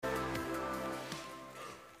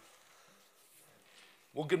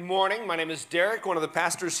Well, good morning. My name is Derek, one of the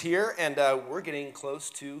pastors here, and we're getting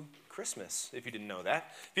close to Christmas, if you didn't know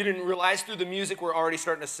that. If you didn't realize, through the music, we're already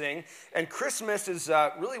starting to sing. And Christmas is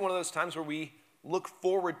really one of those times where we look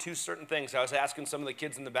forward to certain things. I was asking some of the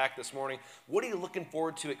kids in the back this morning, what are you looking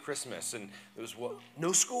forward to at Christmas? And it was, well,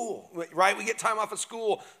 no school, right? We get time off of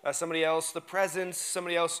school. Somebody else, the presents.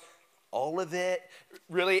 Somebody else, all of it,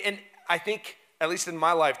 really. And I think, at least in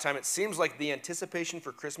my lifetime, it seems like the anticipation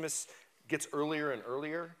for Christmas gets earlier and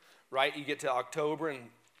earlier, right? You get to October and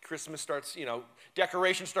Christmas starts,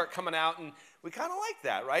 decorations start coming out, and we kind of like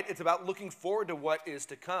that, right? It's about looking forward to what is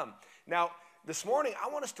to come. Now, this morning, I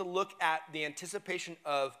want us to look at the anticipation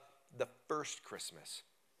of the first Christmas,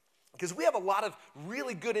 because we have a lot of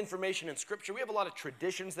really good information in Scripture. We have a lot of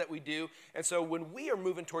traditions that we do, and so when we are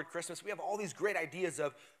moving toward Christmas, we have all these great ideas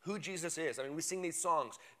of who Jesus is. I mean, we sing these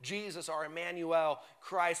songs, Jesus, our Emmanuel,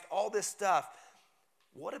 Christ, all this stuff.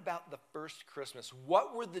 What about the first Christmas?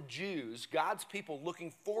 What were the Jews, God's people,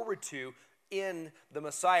 looking forward to in the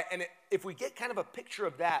Messiah? And if we get kind of a picture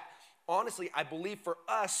of that, honestly, I believe for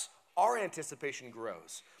us, our anticipation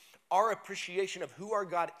grows. Our appreciation of who our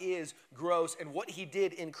God is grows, and what he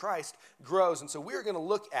did in Christ grows. And so we're going to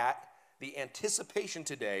look at the anticipation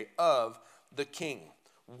today of the King.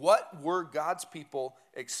 What were God's people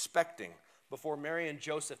expecting before Mary and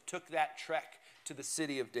Joseph took that trek to the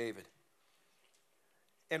city of David?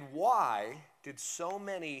 And why did so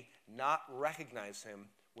many not recognize him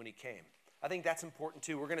when he came? I think that's important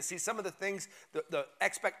too. We're going to see some of the things, the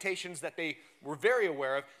expectations that they were very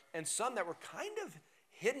aware of, and some that were kind of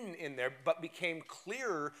hidden in there but became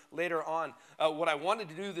clearer later on. What I wanted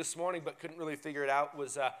to do this morning but couldn't really figure it out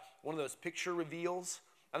was one of those picture reveals.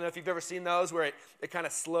 I don't know if you've ever seen those where it kind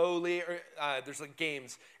of slowly, there's like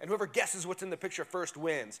games, and whoever guesses what's in the picture first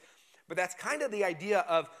wins. But that's kind of the idea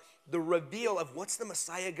of the reveal of what's the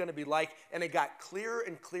Messiah going to be like, and it got clearer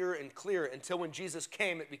and clearer and clearer until when Jesus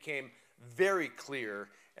came, it became very clear,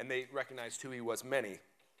 and they recognized who he was, many,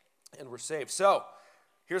 and were saved. So,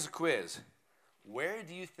 here's a quiz. Where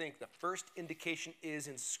do you think the first indication is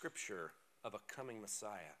in Scripture of a coming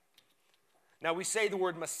Messiah? Now, we say the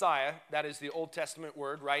word Messiah, that is the Old Testament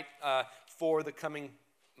word, right, for the coming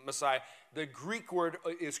Messiah. The Greek word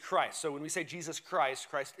is Christ. So when we say Jesus Christ,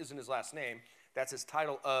 Christ isn't his last name. That's his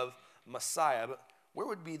title of Messiah. But where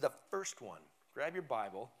would be the first one? Grab your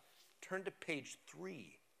Bible, turn to page 3.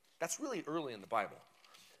 That's really early in the Bible.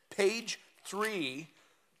 Page 3.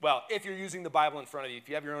 Well, if you're using the Bible in front of you, if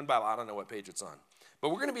you have your own Bible, I don't know what page it's on.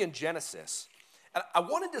 But we're going to be in Genesis. And I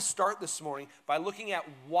wanted to start this morning by looking at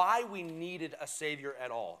why we needed a Savior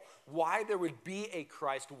at all. Why there would be a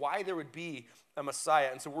Christ. Why there would be a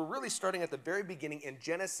Messiah. And so we're really starting at the very beginning in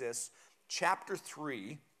Genesis chapter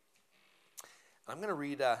 3. I'm going to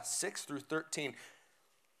read 6 through 13.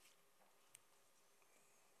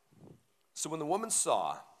 So when the woman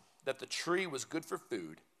saw that the tree was good for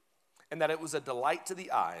food, and that it was a delight to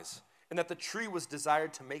the eyes, and that the tree was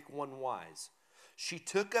desired to make one wise, she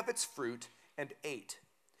took of its fruit and ate.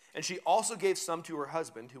 And she also gave some to her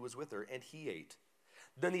husband who was with her, and he ate.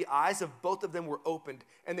 Then the eyes of both of them were opened,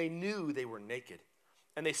 and they knew they were naked.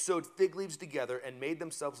 And they sewed fig leaves together and made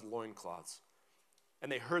themselves loincloths.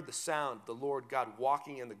 And they heard the sound of the Lord God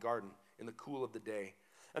walking in the garden in the cool of the day.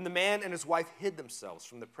 And the man and his wife hid themselves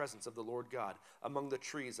from the presence of the Lord God among the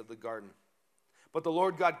trees of the garden. But the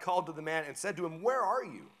Lord God called to the man and said to him, "Where are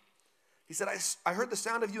you?" He said, I heard the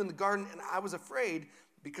sound of you in the garden, and I was afraid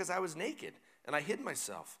because I was naked, and I hid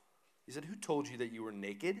myself. He said, "Who told you that you were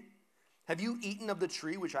naked? Have you eaten of the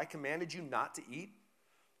tree which I commanded you not to eat?"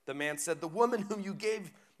 The man said, "The woman whom you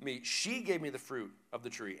gave me, she gave me the fruit of the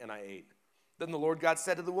tree, and I ate." Then the Lord God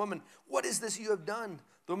said to the woman, "What is this you have done?"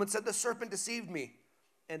 The woman said, "The serpent deceived me,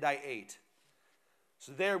 and I ate."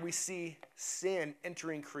 So there we see sin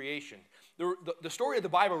entering creation. The story of the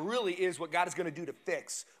Bible really is what God is going to do to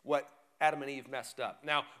fix what Adam and Eve messed up.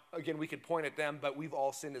 Now, again, we could point at them, but we've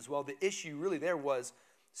all sinned as well. The issue really there was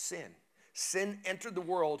sin. Sin entered the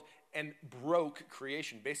world and broke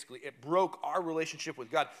creation. Basically, it broke our relationship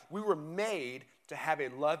with God. We were made to have a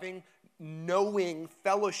loving, knowing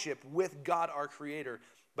fellowship with God, our Creator,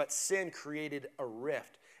 but sin created a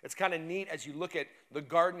rift. It's kind of neat as you look at the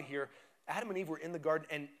garden here. Adam and Eve were in the garden,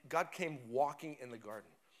 and God came walking in the garden,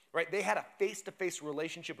 right? They had a face-to-face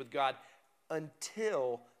relationship with God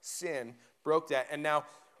until sin broke that. And now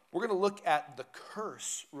we're going to look at the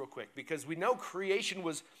curse real quick, because we know creation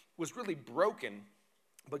was really broken,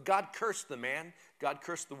 but God cursed the man, God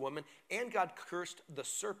cursed the woman, and God cursed the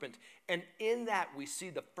serpent. And in that we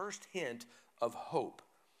see the first hint of hope.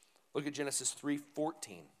 Look at Genesis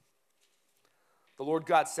 3:14. The Lord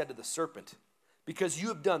God said to the serpent, "Because you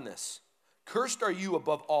have done this, Cursed are you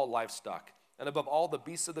above all livestock, and above all the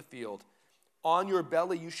beasts of the field. On your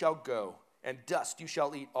belly you shall go, and dust you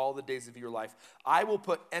shall eat all the days of your life. I will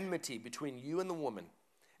put enmity between you and the woman,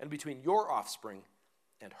 and between your offspring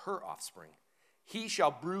and her offspring. He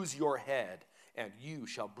shall bruise your head, and you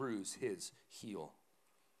shall bruise his heel.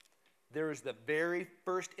 There is the very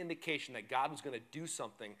first indication that God was going to do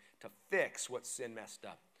something to fix what sin messed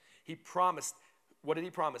up. He promised, what did he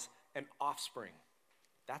promise? An offspring.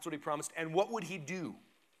 That's what he promised. And what would he do?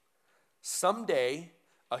 Someday,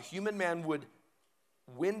 a human man would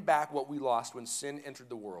win back what we lost when sin entered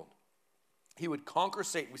the world. He would conquer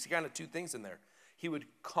Satan. We see kind of two things in there. He would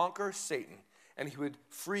conquer Satan, and he would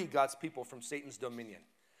free God's people from Satan's dominion.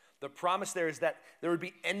 The promise there is that there would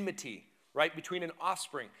be enmity, right, between an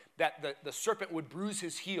offspring, that the serpent would bruise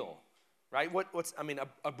his heel, right?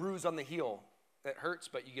 A bruise on the heel, that hurts,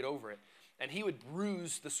 but you get over it. And he would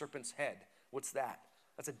bruise the serpent's head. What's that?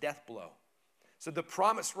 That's a death blow. So the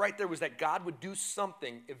promise right there was that God would do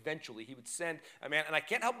something eventually. He would send a man. And I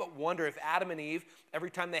can't help but wonder if Adam and Eve,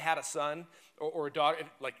 every time they had a son or a daughter,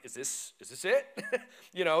 like, is this it?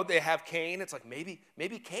 They have Cain. It's like, maybe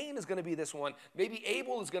Cain is going to be this one. Maybe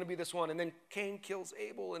Abel is going to be this one. And then Cain kills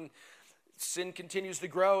Abel, and sin continues to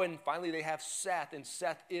grow. And finally they have Seth, and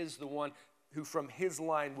Seth is the one who from his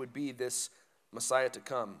line would be this Messiah to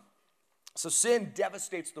come. So sin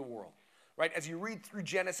devastates the world. Right? As you read through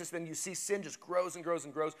Genesis, then you see sin just grows and grows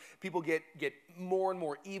and grows. People get more and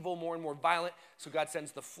more evil, more and more violent. So God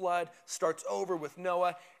sends the flood, starts over with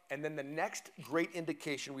Noah. And then the next great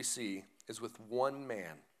indication we see is with one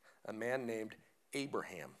man, a man named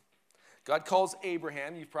Abraham. God calls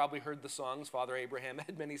Abraham. You've probably heard the songs, Father Abraham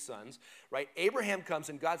had many sons. Right? Abraham comes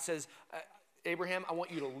and God says, Abraham, I want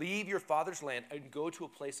you to leave your father's land and go to a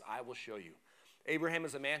place I will show you. Abraham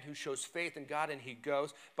is a man who shows faith in God, and he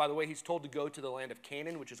goes. By the way, he's told to go to the land of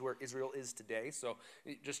Canaan, which is where Israel is today. So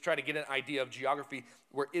just try to get an idea of geography.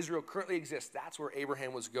 Where Israel currently exists, that's where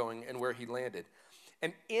Abraham was going and where he landed.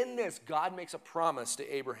 And in this, God makes a promise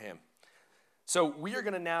to Abraham. So we are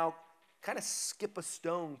going to now kind of skip a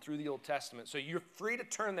stone through the Old Testament. So you're free to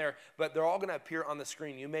turn there, but they're all going to appear on the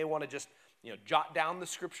screen. You may want to just jot down the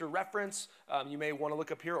scripture reference. You may want to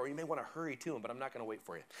look up here, or you may want to hurry to them, but I'm not going to wait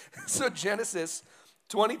for you. So Genesis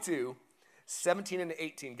 22, 17 and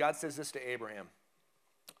 18, God says this to Abraham.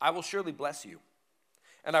 I will surely bless you,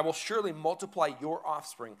 and I will surely multiply your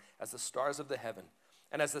offspring as the stars of the heaven,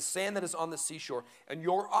 and as the sand that is on the seashore, and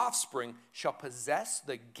your offspring shall possess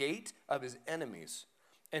the gate of his enemies,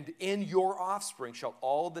 and in your offspring shall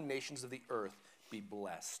all the nations of the earth be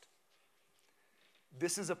blessed.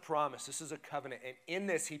 This is a promise. This is a covenant. And in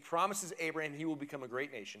this, he promises Abraham he will become a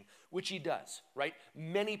great nation, which he does, right?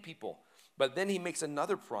 Many people. But then he makes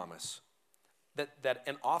another promise that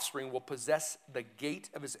an offspring will possess the gate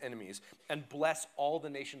of his enemies and bless all the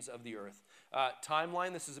nations of the earth.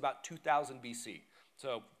 Timeline, this is about 2000 BC.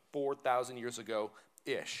 So 4,000 years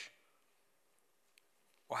ago-ish.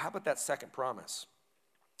 Well, how about that second promise?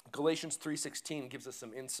 Galatians 3:16 gives us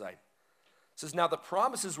some insight. It says, now the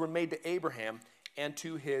promises were made to Abraham and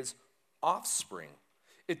to his offspring.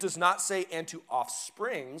 It does not say and to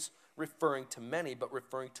offsprings, referring to many, but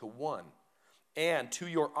referring to one. And to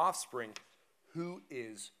your offspring, who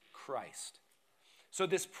is Christ. So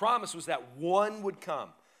this promise was that one would come.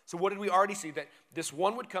 So what did we already see? That this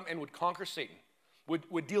one would come and would conquer Satan,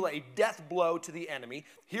 would deal a death blow to the enemy.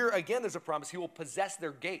 Here again, there's a promise. He will possess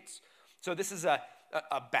their gates. So this is a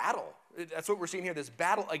battle. That's what we're seeing here, this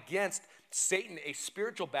battle against Satan, a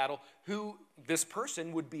spiritual battle, who this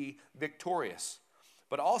person would be victorious.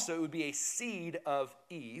 But also it would be a seed of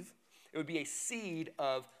Eve. It would be a seed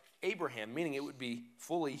of Abraham, meaning it would be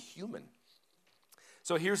fully human.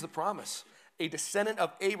 So here's the promise. A descendant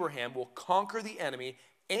of Abraham will conquer the enemy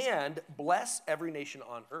and bless every nation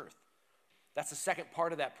on earth. That's the second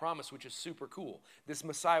part of that promise, which is super cool. This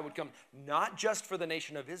Messiah would come not just for the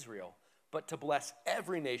nation of Israel, but to bless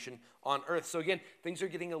every nation on earth. So again, things are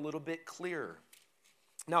getting a little bit clearer.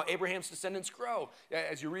 Now, Abraham's descendants grow.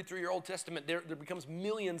 As you read through your Old Testament, there becomes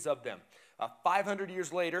millions of them. 500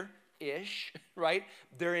 years later-ish, right,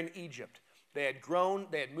 they're in Egypt. They had grown,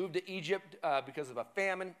 they had moved to Egypt because of a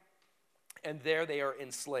famine, and there they are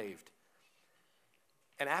enslaved.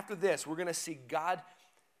 And after this, we're going to see God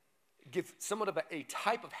give somewhat of a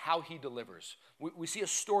type of how he delivers. We see a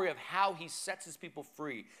story of how he sets his people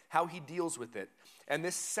free, how he deals with it. And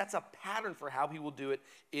this sets a pattern for how he will do it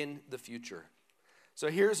in the future. So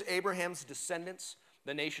here's Abraham's descendants,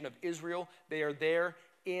 the nation of Israel. They are there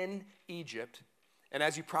in Egypt. And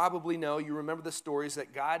as you probably know, you remember the stories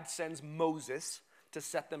that God sends Moses to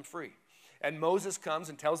set them free. And Moses comes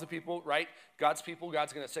and tells the people, right, God's people,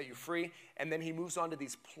 God's going to set you free. And then he moves on to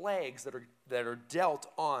these plagues that are dealt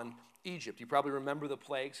on Egypt. You probably remember the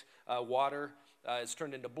plagues. Water is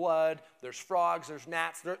turned into blood. There's frogs. There's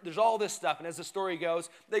gnats. There's all this stuff. And as the story goes,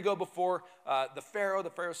 they go before the Pharaoh. The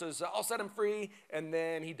Pharaoh says, I'll set him free. And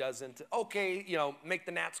then he doesn't. Okay, make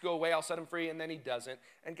the gnats go away. I'll set him free. And then he doesn't.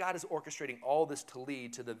 And God is orchestrating all this to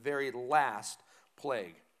lead to the very last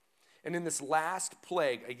plague. And in this last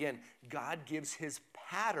plague, again, God gives his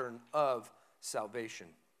pattern of salvation.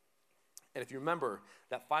 And if you remember,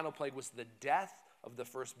 that final plague was the death of the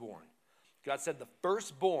firstborn. God said the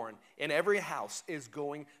firstborn in every house is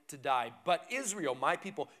going to die. But Israel, my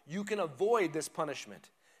people, you can avoid this punishment.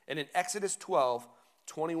 And in Exodus 12,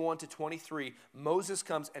 21 to 23, Moses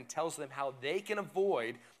comes and tells them how they can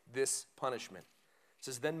avoid this punishment. It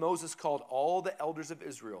says, then Moses called all the elders of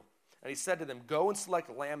Israel, and he said to them, go and select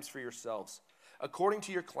lambs for yourselves, according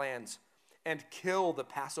to your clans, and kill the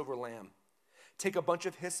Passover lamb. Take a bunch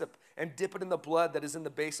of hyssop and dip it in the blood that is in the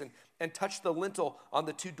basin, and touch the lintel on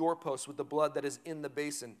the 2 doorposts with the blood that is in the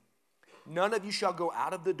basin. None of you shall go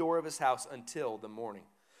out of the door of his house until the morning,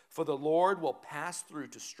 for the Lord will pass through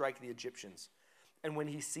to strike the Egyptians. And when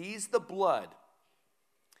he sees the blood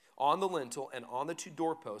on the lintel and on the 2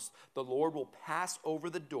 doorposts, the Lord will pass over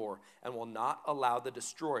the door and will not allow the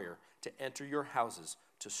destroyer to enter your houses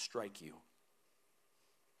to strike you.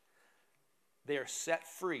 They are set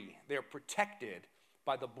free. They are protected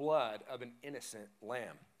by the blood of an innocent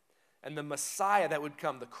lamb. And the Messiah that would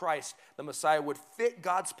come, the Christ, the Messiah, would fit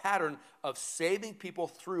God's pattern of saving people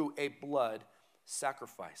through a blood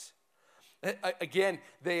sacrifice. Again,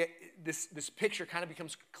 this picture kind of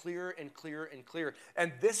becomes clearer and clearer and clearer.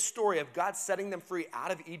 And this story of God setting them free out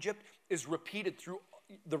of Egypt is repeated through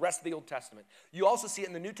the rest of the Old Testament. You also see it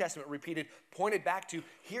in the New Testament repeated, pointed back to,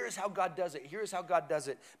 here's how God does it, here's how God does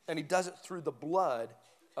it. And he does it through the blood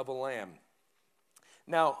of a lamb.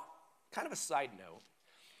 Now, kind of a side note,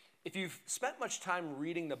 if you've spent much time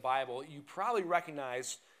reading the Bible, you probably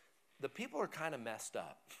recognize the people are kind of messed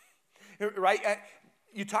up, right?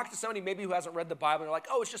 You talk to somebody maybe who hasn't read the Bible, and they're like,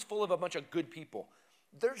 oh, it's just full of a bunch of good people.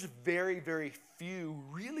 There's very, very few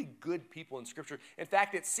really good people in Scripture. In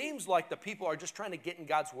fact, it seems like the people are just trying to get in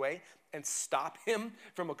God's way and stop him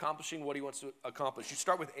from accomplishing what he wants to accomplish. You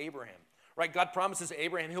start with Abraham, right? God promises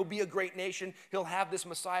Abraham he'll be a great nation. He'll have this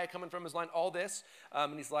Messiah coming from his line, all this.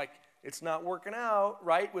 And he's like, it's not working out,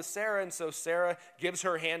 right, with Sarah. And so Sarah gives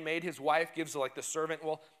her handmaid, his wife, gives like the servant,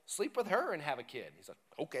 well, sleep with her and have a kid. He's like,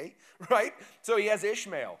 okay, right? So he has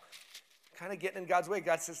Ishmael. Kind of getting in God's way.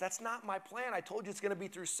 God says, that's not my plan. I told you it's going to be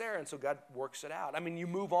through Sarah. And so God works it out. I mean, you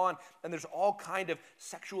move on, and there's all kind of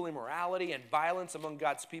sexual immorality and violence among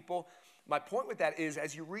God's people. My point with that is,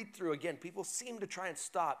 as you read through, again, people seem to try and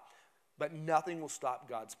stop, but nothing will stop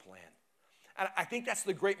God's plan. And I think that's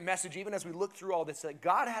the great message, even as we look through all this, that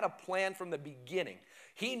God had a plan from the beginning.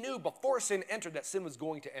 He knew before sin entered that sin was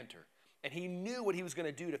going to enter. And he knew what he was going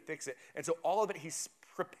to do to fix it. And so all of it, he's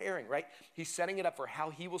preparing, right? He's setting it up for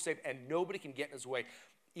how he will save, and nobody can get in his way.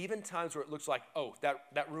 Even times where it looks like, oh,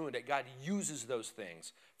 that ruined it. God uses those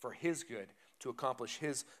things for his good to accomplish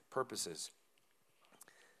his purposes.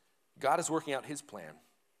 God is working out his plan.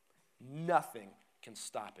 Nothing can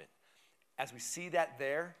stop it. As we see that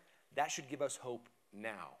there, that should give us hope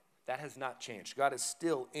now. That has not changed. God is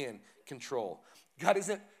still in control. God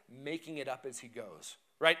isn't making it up as he goes.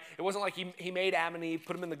 Right? It wasn't like he made Adam and Eve,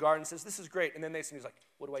 put them in the garden, and says, this is great. And then they sin. He's like,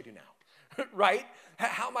 what do I do now? Right?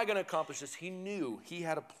 How am I going to accomplish this? He knew he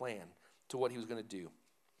had a plan to what he was going to do.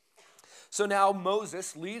 So now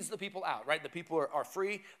Moses leads the people out, right? The people are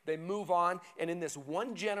free. They move on. And in this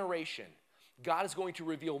one generation, God is going to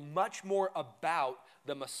reveal much more about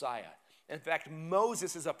the Messiah. In fact,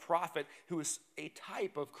 Moses is a prophet who is a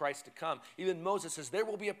type of Christ to come. Even Moses says, there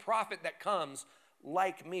will be a prophet that comes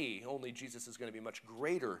like me, only Jesus is going to be much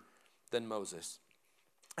greater than Moses.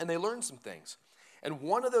 And they learn some things. And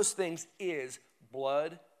one of those things is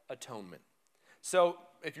blood atonement. So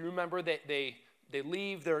if you remember, they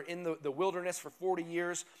leave, they're in the wilderness for 40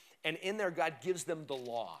 years, and in there God gives them the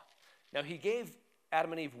law. Now he gave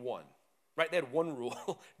Adam and Eve one, right? They had one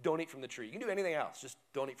rule, don't eat from the tree. You can do anything else, just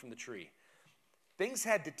don't eat from the tree. Things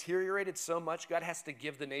had deteriorated so much, God has to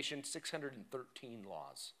give the nation 613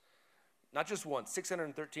 laws. Not just one,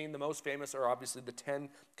 613. The most famous are obviously the 10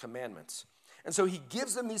 commandments. And so he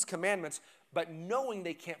gives them these commandments, but knowing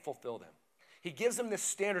they can't fulfill them. He gives them this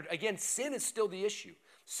standard. Again, sin is still the issue.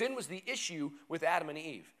 Sin was the issue with Adam and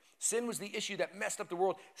Eve. Sin was the issue that messed up the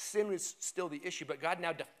world. Sin is still the issue, but God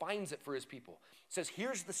now defines it for his people. Says,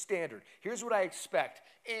 here's the standard. Here's what I expect,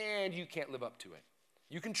 and you can't live up to it.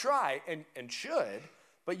 You can try and should,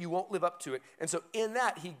 but you won't live up to it. And so in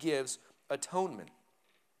that, he gives atonement.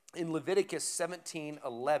 In Leviticus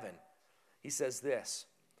 17:11, he says this,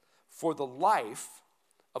 "For the life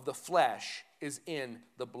of the flesh is in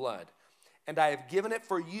the blood, and I have given it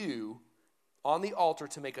for you on the altar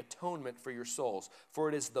to make atonement for your souls. For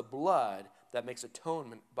it is the blood that makes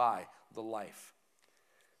atonement by the life."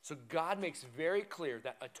 So God makes very clear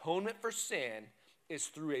that atonement for sin is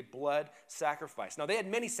through a blood sacrifice. Now, they had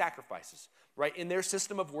many sacrifices, right? In their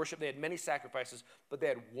system of worship, they had many sacrifices, but they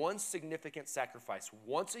had one significant sacrifice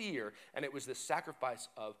once a year, and it was the sacrifice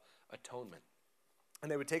of atonement. And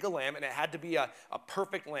they would take a lamb, and it had to be a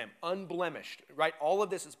perfect lamb, unblemished, right? All of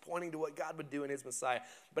this is pointing to what God would do in his Messiah,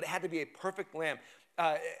 but it had to be a perfect lamb.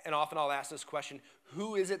 And often I'll ask this question,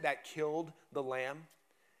 who is it that killed the lamb?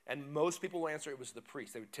 And most people will answer it was the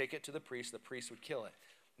priest. They would take it to the priest would kill it.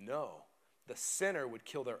 No, the sinner would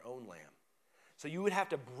kill their own lamb. So you would have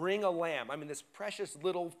to bring a lamb, this precious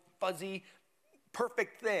little fuzzy,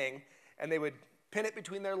 perfect thing, and they would pin it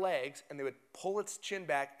between their legs, and they would pull its chin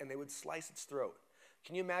back, and they would slice its throat.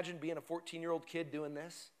 Can you imagine being a 14-year-old kid doing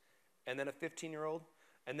this, and then a 15-year-old,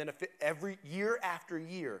 and then every year after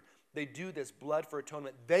year, they do this blood for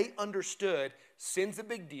atonement. They understood sin's a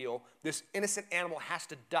big deal. This innocent animal has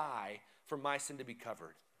to die for my sin to be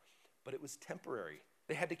covered. But it was temporary.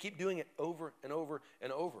 They had to keep doing it over and over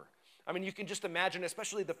and over. You can just imagine,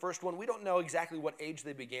 especially the first one. We don't know exactly what age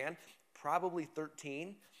they began, probably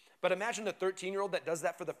 13. But imagine the 13-year-old that does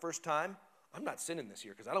that for the first time. I'm not sinning this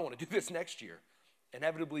year because I don't want to do this next year.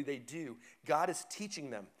 Inevitably, they do. God is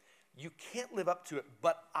teaching them, you can't live up to it,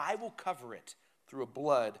 but I will cover it through a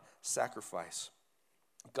blood sacrifice.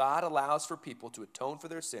 God allows for people to atone for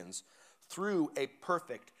their sins through a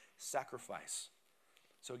perfect sacrifice.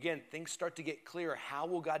 So again, things start to get clearer. How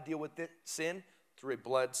will God deal with sin? Through a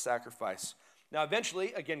blood sacrifice. Now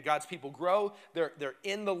eventually, again, God's people grow. They're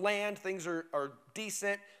in the land. Things are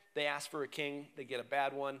decent. They ask for a king. They get a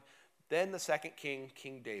bad one. Then the second king,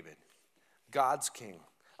 King David, God's king,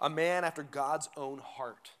 a man after God's own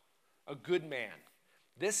heart, a good man.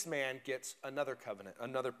 This man gets another covenant,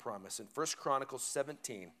 another promise. In 1 Chronicles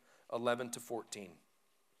 17:11-14,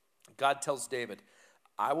 God tells David,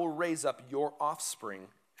 I will raise up your offspring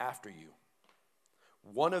after you,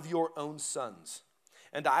 one of your own sons,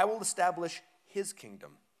 and I will establish his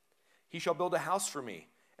kingdom. He shall build a house for me,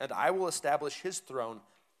 and I will establish his throne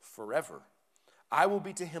forever. I will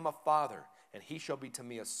be to him a father, and he shall be to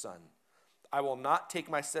me a son. I will not take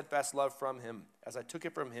my steadfast love from him, as I took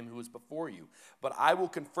it from him who was before you, but I will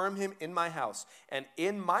confirm him in my house and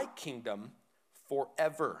in my kingdom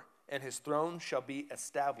forever, and his throne shall be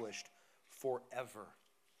established forever.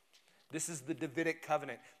 This is the Davidic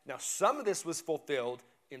covenant. Now, some of this was fulfilled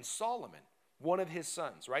in Solomon, one of his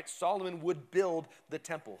sons, right? Solomon would build the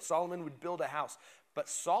temple. Solomon would build a house, but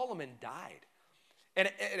Solomon died.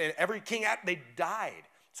 And every king, they died.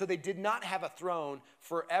 So they did not have a throne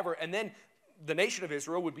forever. And then the nation of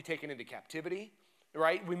Israel would be taken into captivity,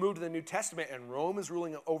 right? We move to the New Testament and Rome is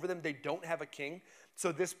ruling over them. They don't have a king.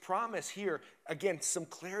 So this promise here, again, some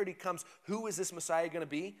clarity comes. Who is this Messiah going to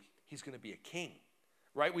be? He's going to be a king,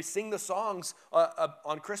 right? We sing the songs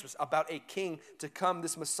on Christmas about a king to come.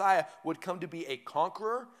 This Messiah would come to be a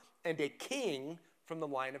conqueror and a king from the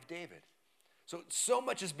line of David. So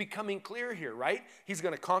much is becoming clear here, right? He's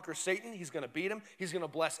going to conquer Satan. He's going to beat him. He's going to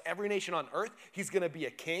bless every nation on earth. He's going to be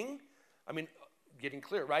a king. Getting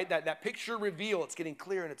clear, right? That picture reveal, it's getting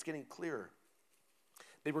clearer and it's getting clearer.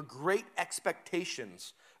 They were great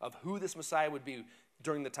expectations of who this Messiah would be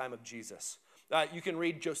during the time of Jesus. You can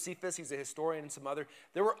read Josephus, he's a historian, and some other.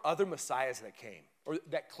 There were other messiahs that came, or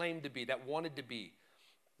that claimed to be, that wanted to be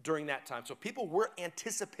during that time. So people were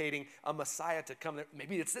anticipating a Messiah to come.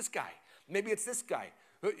 Maybe it's this guy. Maybe it's this guy,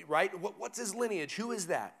 right? What's his lineage? Who is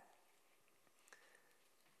that?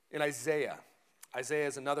 In Isaiah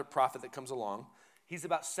is another prophet that comes along. He's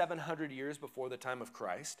about 700 years before the time of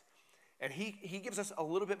Christ. And he gives us a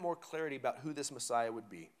little bit more clarity about who this Messiah would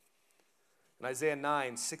be. In Isaiah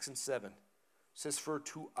 9:6-7, it says, For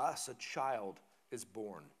to us a child is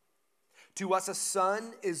born. To us a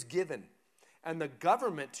son is given, and the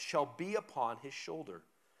government shall be upon his shoulder.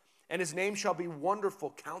 And his name shall be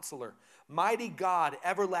Wonderful Counselor, Mighty God,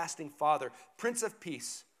 Everlasting Father, Prince of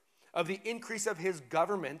Peace. Of the increase of his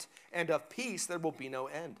government and of peace there will be no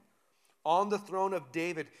end. On the throne of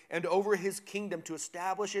David and over his kingdom, to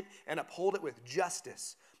establish it and uphold it with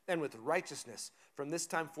justice and with righteousness from this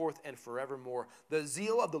time forth and forevermore. The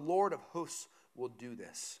zeal of the Lord of hosts will do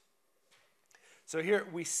this. So here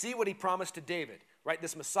we see what he promised to David, right?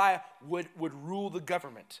 This Messiah would rule the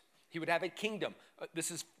government. He would have a kingdom.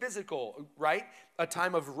 This is physical, right? A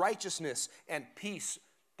time of righteousness and peace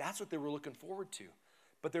That's what they were looking forward to.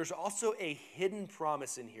 But there's also a hidden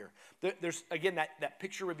promise in here. There's, again, that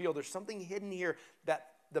picture reveal. There's something hidden here that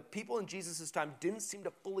the people in Jesus' time didn't seem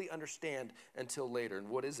to fully understand until later. And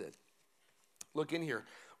what is it? Look in here.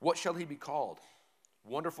 What shall he be called?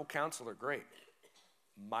 Wonderful Counselor, great.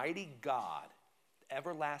 Mighty God,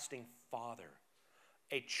 everlasting Father.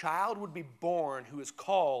 A child would be born who is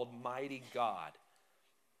called Mighty God.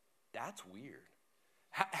 That's weird.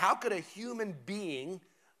 How could a human being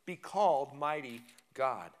be called Mighty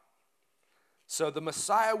God? So the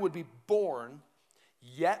Messiah would be born,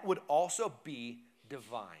 yet would also be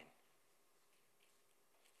divine.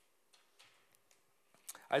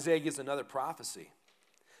 Isaiah gives another prophecy.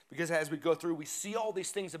 Because as we go through, we see all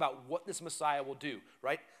these things about what this Messiah will do,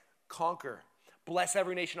 right? Conquer, bless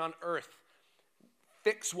every nation on earth,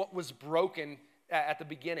 fix what was broken at the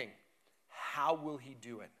beginning. How will he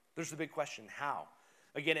do it? There's the big question, how?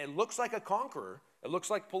 Again, it looks like a conqueror. It looks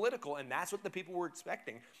like political, and that's what the people were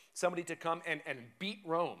expecting. Somebody to come and beat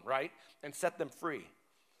Rome, right? And set them free.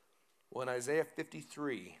 Well, in Isaiah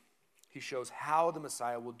 53, he shows how the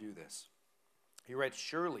Messiah will do this. He writes,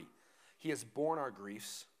 surely he has borne our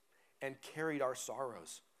griefs and carried our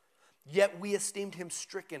sorrows. Yet we esteemed him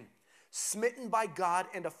stricken, smitten by God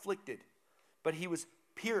and afflicted. But he was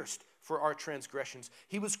pierced for our transgressions.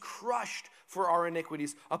 He was crushed for our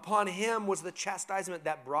iniquities. Upon him was the chastisement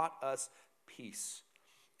that brought us peace.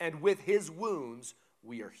 And with his wounds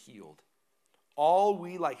we are healed. All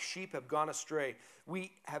we like sheep have gone astray.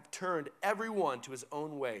 We have turned every one to his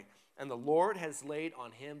own way. And the Lord has laid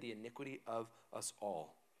on him the iniquity of us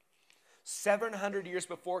all. 700 years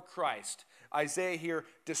before Christ, Isaiah here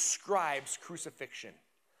describes crucifixion.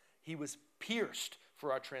 He was pierced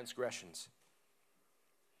for our transgressions.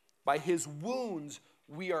 By his wounds,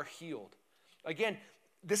 we are healed. Again,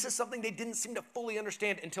 this is something they didn't seem to fully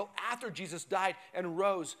understand until after Jesus died and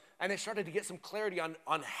rose, and they started to get some clarity on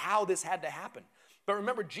how this had to happen. But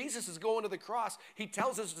remember, Jesus is going to the cross. He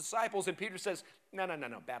tells his disciples, and Peter says, no,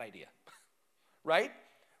 bad idea, right?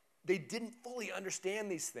 They didn't fully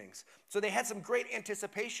understand these things. So they had some great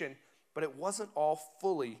anticipation, but it wasn't all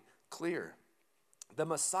fully clear. The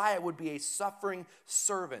Messiah would be a suffering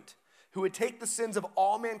servant who would take the sins of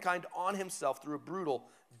all mankind on himself through a brutal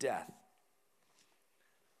death.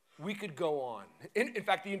 We could go on. In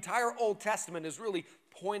fact, the entire Old Testament is really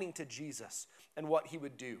pointing to Jesus and what he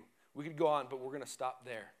would do. We could go on, but we're going to stop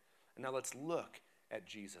there. And now let's look at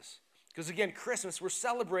Jesus. Because again, Christmas, we're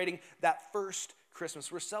celebrating that first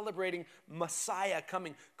Christmas. We're celebrating Messiah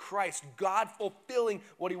coming, Christ, God fulfilling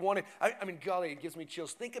what he wanted. I mean, golly, it gives me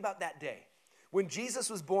chills. Think about that day. When Jesus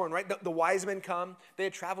was born, right, the wise men come. They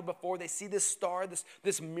had traveled before. They see this star,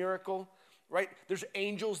 this miracle, right? There's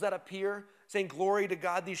angels that appear saying glory to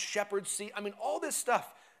God. These shepherds see. I mean, all this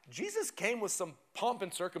stuff. Jesus came with some pomp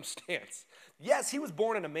and circumstance. Yes, he was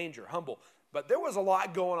born in a manger, humble. But there was a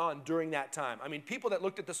lot going on during that time. I mean, people that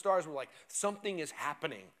looked at the stars were like, something is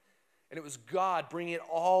happening. And it was God bringing it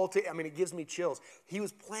all to, it gives me chills. He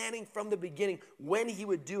was planning from the beginning when he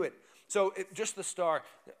would do it. So just the star,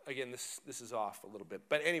 again, this is off a little bit.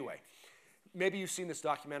 But anyway, maybe you've seen this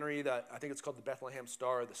documentary that I think it's called The Bethlehem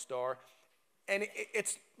Star or The Star. And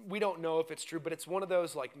we don't know if it's true, but it's one of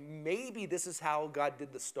those like maybe this is how God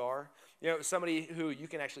did the star. Somebody who you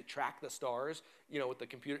can actually track the stars, with the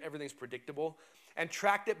computer, everything's predictable. And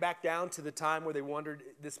tracked it back down to the time where they wondered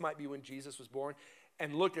this might be when Jesus was born.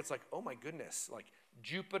 And looked, it's like, oh my goodness, like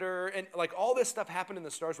Jupiter and like all this stuff happened in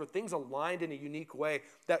the stars where things aligned in a unique way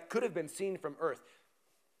that could have been seen from Earth.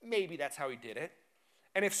 Maybe that's how he did it.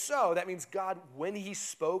 And if so, that means God, when he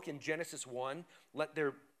spoke in Genesis 1, let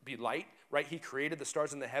there be light, right? He created the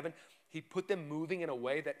stars in the heaven. He put them moving in a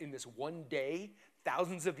way that in this one day,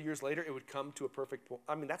 thousands of years later, it would come to a perfect point.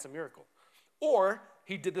 That's a miracle. Or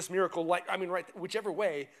he did this miracle right, whichever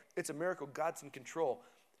way, it's a miracle. God's in control.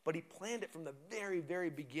 But he planned it from the very, very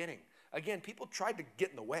beginning. Again, people tried to get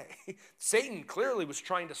in the way. Satan clearly was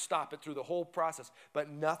trying to stop it through the whole process, but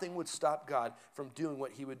nothing would stop God from doing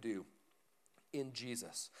what he would do in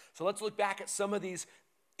Jesus. So let's look back at some of these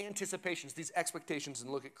anticipations, these expectations, and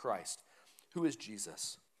look at Christ. Who is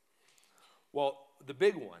Jesus? Well, the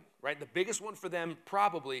big one, right? The biggest one for them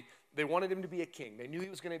probably, they wanted him to be a king. They knew he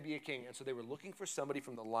was going to be a king, and so they were looking for somebody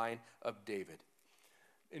from the line of David.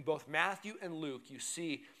 In both Matthew and Luke, you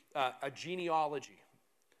see a genealogy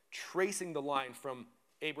tracing the line from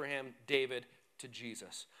Abraham, David, to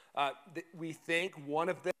Jesus. We think one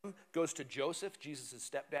of them goes to Joseph, Jesus'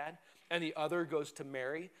 stepdad, and the other goes to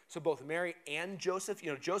Mary. So both Mary and Joseph,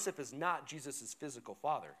 Joseph is not Jesus' physical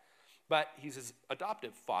father, but he's his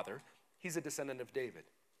adoptive father. He's a descendant of David.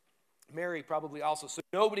 Mary probably also. So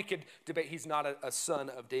nobody could debate he's not a son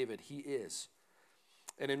of David. He is.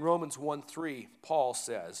 And in Romans 1:3, Paul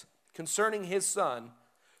says, concerning his son,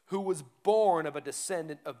 who was born of a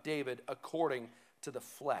descendant of David according to the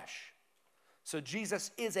flesh. So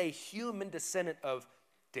Jesus is a human descendant of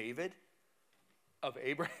David, of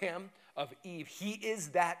Abraham, of Eve. He is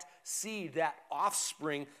that seed, that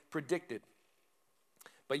offspring predicted.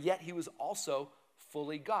 But yet he was also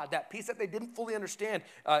fully God. That piece that they didn't fully understand,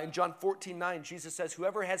 in John 14:9, Jesus says,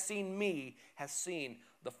 whoever has seen me has seen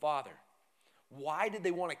the Father. Why did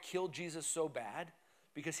they want to kill Jesus so bad?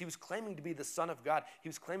 Because he was claiming to be the Son of God. He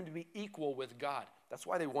was claiming to be equal with God. That's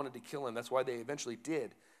why they wanted to kill him. That's why they eventually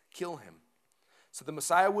did kill him. So the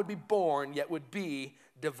Messiah would be born, yet would be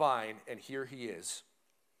divine, and here he is.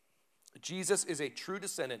 Jesus is a true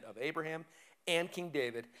descendant of Abraham and King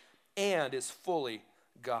David, and is fully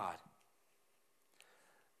God.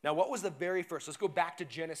 Now, what was the very first? Let's go back to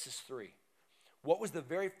Genesis 3. What was the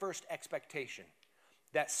very first expectation?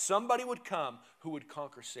 That somebody would come who would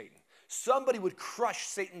conquer Satan. Somebody would crush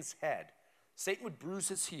Satan's head. Satan would bruise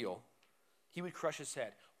his heel. He would crush his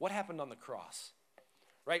head. What happened on the cross?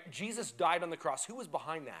 Right? Jesus died on the cross. Who was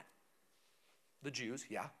behind that? The Jews,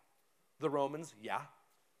 yeah. The Romans, yeah.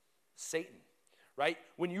 Satan, right?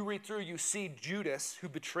 When you read through, you see Judas who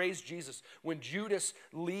betrays Jesus. When Judas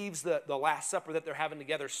leaves the Last Supper that they're having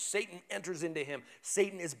together, Satan enters into him.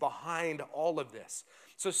 Satan is behind all of this.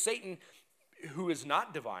 So Satan, who is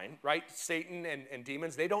not divine, right? Satan and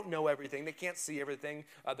demons, they don't know everything. They can't see everything.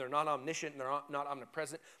 They're not omniscient. They're not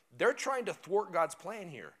omnipresent. They're trying to thwart God's plan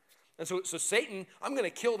here. And so Satan, I'm going to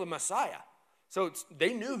kill the Messiah. So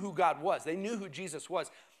they knew who God was. They knew who Jesus was.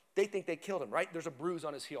 They think they killed him, right? There's a bruise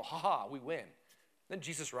on his heel. Ha ha, we win. Then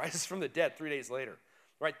Jesus rises from the dead 3 days later,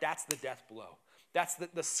 right? That's the death blow. That's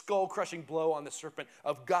the skull-crushing blow on the serpent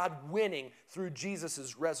of God winning through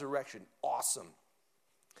Jesus' resurrection. Awesome.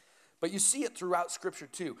 But you see it throughout Scripture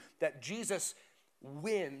too, that Jesus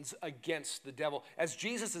wins against the devil. As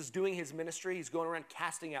Jesus is doing his ministry, he's going around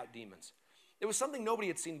casting out demons. It was something nobody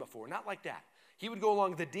had seen before, not like that. He would go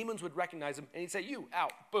along, the demons would recognize him, and he'd say, you,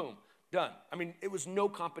 out, boom, done. I mean, it was no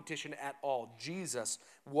competition at all. Jesus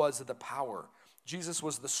was the power. Jesus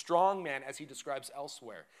was the strong man, as he describes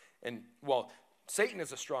elsewhere. And, well, Satan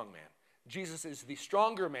is a strong man. Jesus is the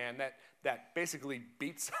stronger man that basically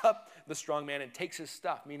beats up the strong man and takes his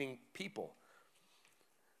stuff, meaning people.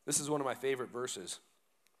 This is one of my favorite verses,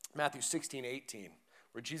 Matthew 16:18,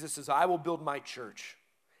 where Jesus says, I will build my church,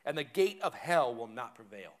 and the gate of hell will not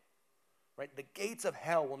prevail. Right? The gates of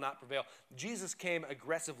hell will not prevail. Jesus came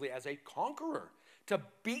aggressively as a conqueror to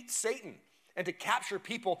beat Satan and to capture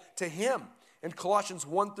people to him. In Colossians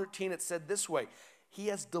 1:13, it said this way, he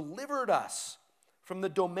has delivered us from the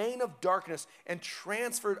domain of darkness and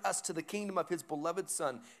transferred us to the kingdom of his beloved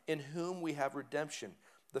Son, in whom we have redemption,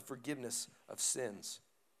 the forgiveness of sins.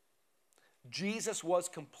 Jesus was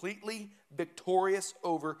completely victorious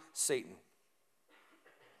over Satan.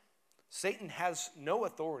 Satan has no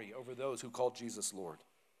authority over those who call Jesus Lord.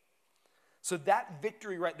 So that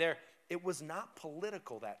victory right there, it was not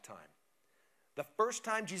political that time. The first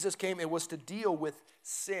time Jesus came, it was to deal with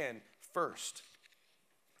sin first.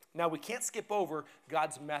 Now, we can't skip over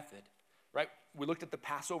God's method, right? We looked at the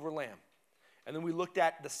Passover lamb, and then we looked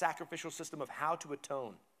at the sacrificial system of how to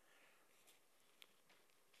atone.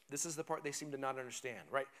 This is the part they seem to not understand,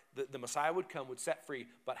 right? The Messiah would come, would set free,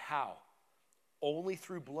 but how? Only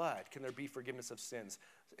through blood can there be forgiveness of sins.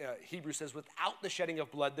 Hebrews says, without the shedding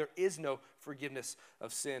of blood, there is no forgiveness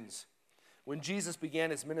of sins. When Jesus began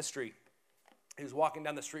his ministry, he was walking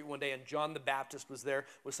down the street one day, and John the Baptist was there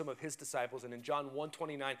with some of his disciples. And in John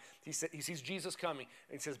 1:29, he sees Jesus coming,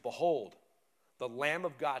 and he says, behold, the Lamb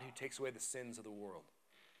of God who takes away the sins of the world.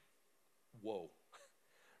 Whoa.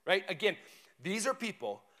 Right? Again, these are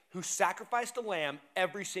people who sacrificed a lamb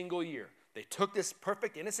every single year. They took this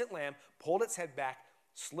perfect, innocent lamb, pulled its head back,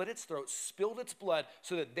 slit its throat, spilled its blood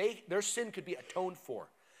so that their sin could be atoned for.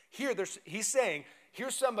 Here, he's saying,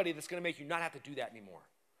 here's somebody that's going to make you not have to do that anymore.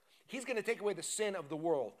 He's going to take away the sin of the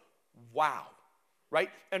world. Wow. Right?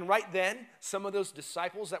 And right then, some of those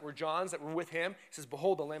disciples that were John's, that were with him, he says,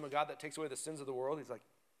 behold, the Lamb of God that takes away the sins of the world. He's like,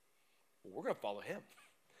 well, we're going to follow him.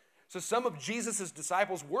 So some of Jesus'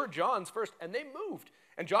 disciples were John's first, and they moved.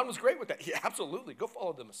 And John was great with that. Yeah, absolutely. Go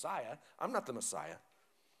follow the Messiah. I'm not the Messiah.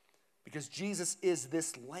 Because Jesus is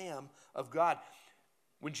this Lamb of God.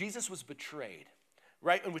 When Jesus was betrayed,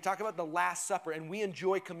 right? And we talk about the Last Supper, and we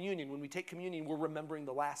enjoy communion. When we take communion, we're remembering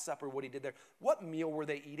the Last Supper, what he did there. What meal were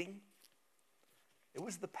they eating? It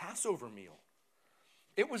was the Passover meal.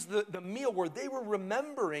 It was the meal where they were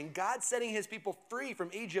remembering God setting his people free from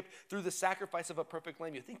Egypt through the sacrifice of a perfect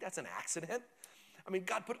lamb. You think that's an accident? I mean,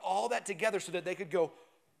 God put all that together so that they could go,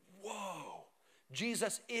 whoa,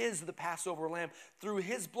 Jesus is the Passover lamb. Through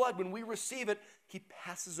his blood, when we receive it, he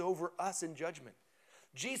passes over us in judgment.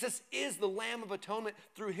 Jesus is the Lamb of Atonement.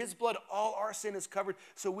 Through his blood, all our sin is covered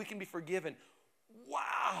so we can be forgiven.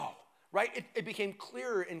 Wow, right? It became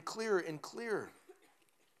clearer and clearer and clearer.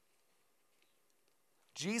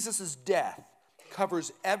 Jesus' death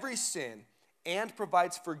covers every sin and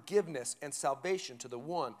provides forgiveness and salvation to the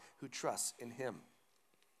one who trusts in him.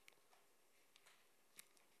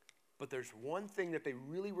 But there's one thing that they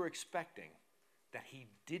really were expecting that he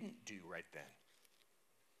didn't do right then.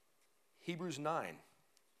 Hebrews 9,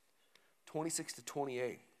 26 to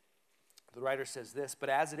 28. The writer says this, but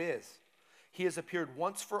as it is, he has appeared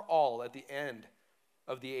once for all at the end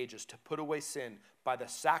of the ages to put away sin by the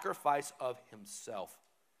sacrifice of himself.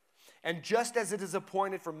 And just as it is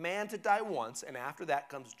appointed for man to die once, and after that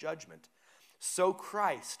comes judgment, so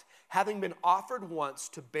Christ, having been offered once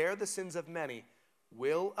to bear the sins of many,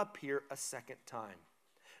 will appear a second time,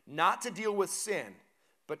 not to deal with sin,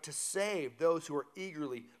 but to save those who are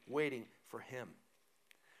eagerly waiting for him.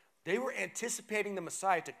 They were anticipating the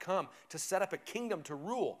Messiah to come, to set up a kingdom to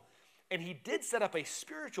rule. And he did set up a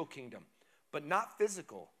spiritual kingdom, but not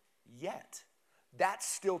physical yet. That's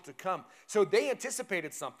still to come. So they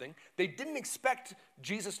anticipated something. They didn't expect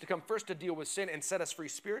Jesus to come first to deal with sin and set us free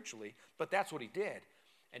spiritually, but that's what he did.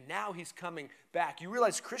 And now he's coming back. You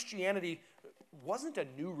realize Christianity wasn't a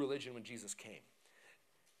new religion when Jesus came.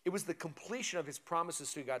 It was the completion of his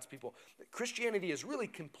promises to God's people. Christianity has really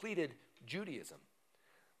completed Judaism.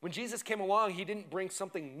 When Jesus came along, he didn't bring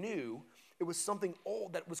something new. It was something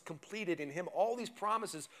old that was completed in him. All these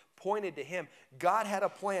promises pointed to him. God had a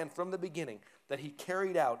plan from the beginning that he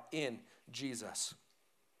carried out in Jesus.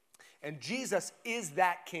 And Jesus is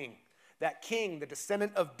that king, the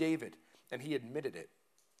descendant of David, and he admitted it.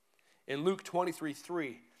 In Luke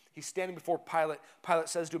 23:3, he's standing before Pilate. Pilate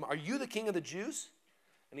says to him, "Are you the king of the Jews?"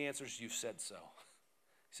 And he answers, "You've said so."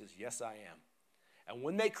 He says, "Yes, I am." And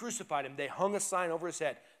when they crucified him, they hung a sign over his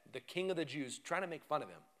head, "The King of the Jews," trying to make fun of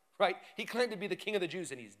him, right? He claimed to be the King of the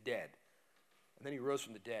Jews, and he's dead. And then he rose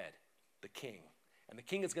from the dead, the king. And the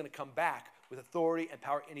king is going to come back with authority and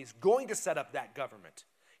power, and he's going to set up that government.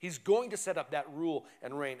 He's going to set up that rule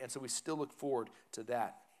and reign, and so we still look forward to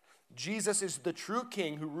that. Jesus is the true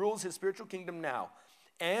king who rules his spiritual kingdom now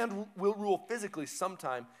and will rule physically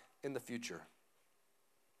sometime in the future.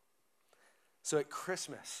 So at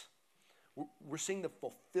Christmas, we're seeing the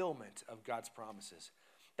fulfillment of God's promises.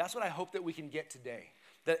 That's what I hope that we can get today.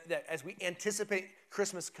 That as we anticipate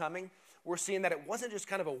Christmas coming, we're seeing that it wasn't just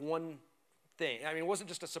kind of a one thing. I mean, it wasn't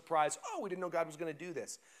just a surprise. Oh, we didn't know God was going to do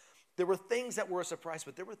this. There were things that were a surprise,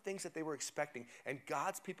 but there were things that they were expecting. And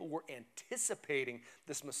God's people were anticipating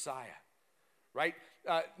this Messiah, right?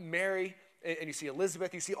 Mary, and you see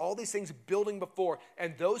Elizabeth, you see all these things building before.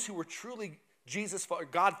 And those who were truly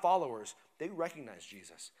God followers, they recognized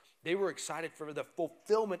Jesus. They were excited for the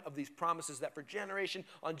fulfillment of these promises that for generation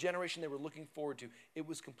on generation they were looking forward to. It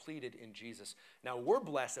was completed in Jesus. Now we're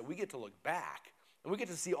blessed that we get to look back and we get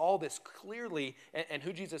to see all this clearly and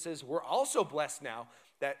who Jesus is. We're also blessed now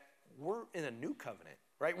that we're in a new covenant,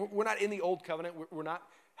 right? We're not in the old covenant. We're not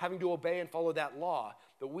having to obey and follow that law,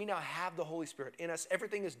 but we now have the Holy Spirit in us.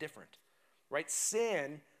 Everything is different, right?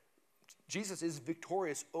 Jesus is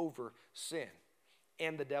victorious over sin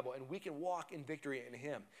and the devil, and we can walk in victory in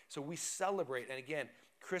him. So we celebrate, and again,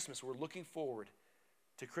 Christmas, we're looking forward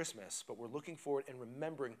to Christmas, but we're looking forward and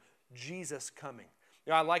remembering Jesus coming.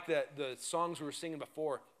 You know, I like the songs we were singing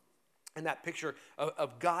before, and that picture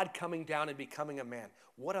of God coming down and becoming a man.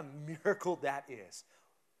 What a miracle that is,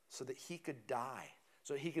 so that he could die,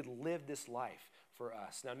 so that he could live this life for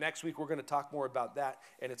us. Now, next week, we're going to talk more about that,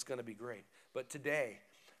 and it's going to be great. But today,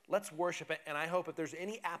 let's worship it, and I hope if there's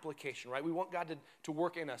any application, right? We want God to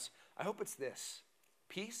work in us. I hope it's this: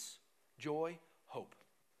 peace, joy, hope.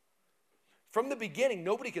 From the beginning,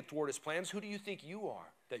 nobody could thwart his plans. Who do you think you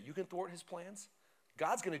are, that you can thwart his plans?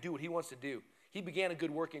 God's going to do what he wants to do. He began a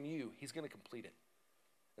good work in you. He's going to complete it.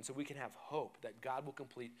 And so we can have hope that God will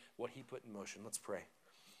complete what he put in motion. Let's pray.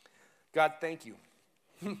 God, thank you.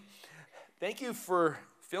 Thank you for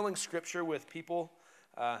filling Scripture with people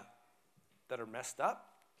that are messed up,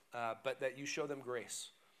 but that you show them grace,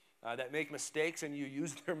 that make mistakes and you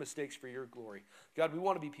use their mistakes for your glory. God, we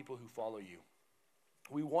want to be people who follow you.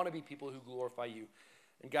 We want to be people who glorify you.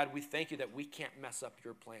 And God, we thank you that we can't mess up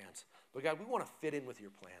your plans. But God, we want to fit in with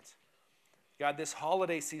your plans. God, this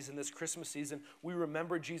holiday season, this Christmas season, we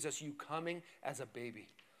remember, Jesus, you coming as a baby.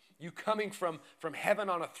 You coming from heaven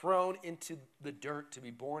on a throne into the dirt to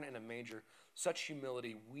be born in a manger. Such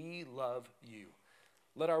humility. We love you.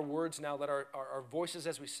 Let our words now, let our voices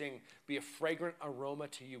as we sing be a fragrant aroma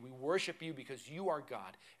to you. We worship you because you are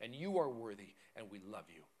God and you are worthy and we love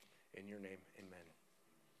you. In your name, amen.